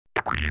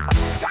Flying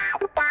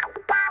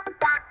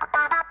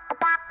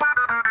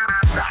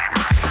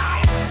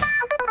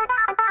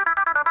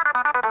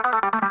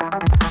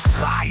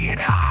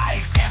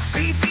high,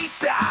 FPV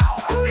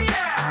style.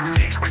 Yeah.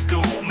 Digs with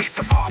doom, it's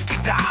a funky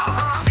dial.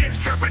 Spins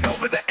tripping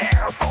over the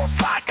air, full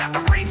slide. Got the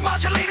ring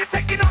modulator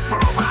taking us for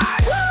a ride.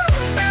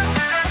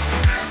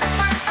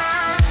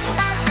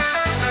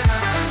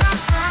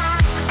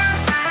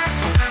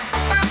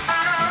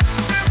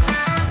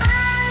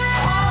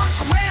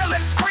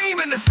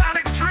 The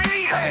sonic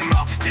tree, hey,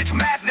 multi-stitch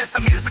madness, a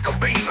musical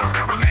beam,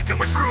 experimenting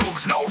with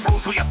grooves, no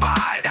rules we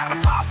abide. Out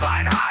of top,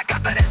 flying high,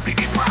 got that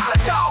SPV pride.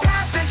 Let's go!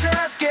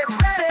 Passengers, get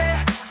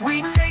ready,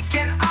 we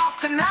taking off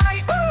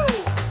tonight. Woo!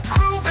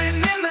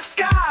 Grooving in the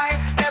sky,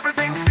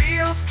 everything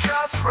feels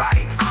just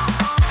right.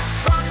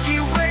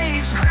 Funky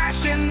waves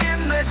crashing in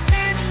the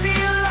ditch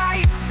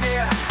lights.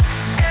 Yeah,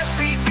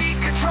 SPV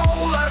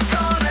controller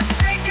gonna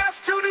take us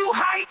to new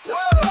heights.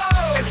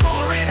 Whoa!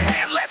 Controller in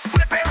hand, let's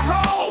flip and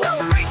roll.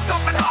 Bass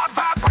thumping hard.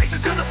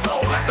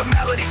 Let the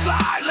melody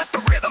fly, let the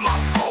rhythm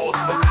unfold.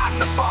 We're riding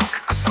the funk,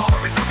 a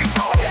story to be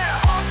told.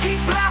 Horns keep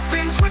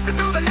blasting, twisting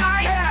through the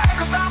night.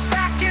 Echoes bounce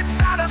back,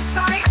 it's out of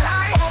sight.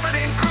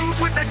 Orbiting grooves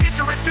with the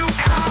didgeridoo.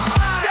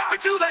 Step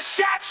into the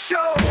Coshatt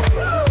show.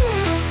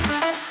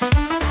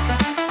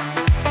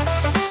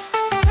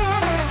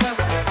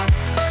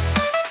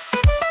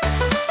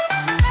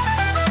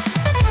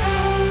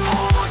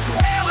 Horns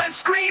wail and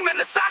scream in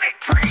the sonic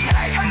tree.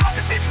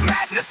 Multi-stitch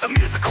madness, a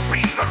musical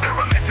beam,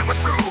 experimenting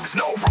with grooves,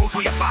 no rules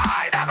we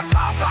abide. Out of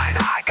top, flying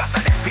high, got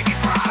that SPV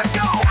pride. Let's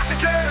go!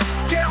 Passengers,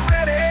 get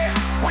ready,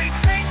 we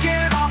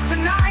taking off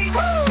tonight.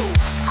 Woo!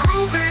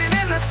 Grooving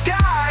in the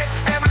sky,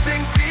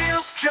 everything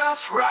feels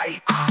just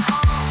right.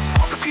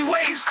 Multiple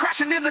waves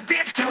crashing in the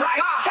ditch.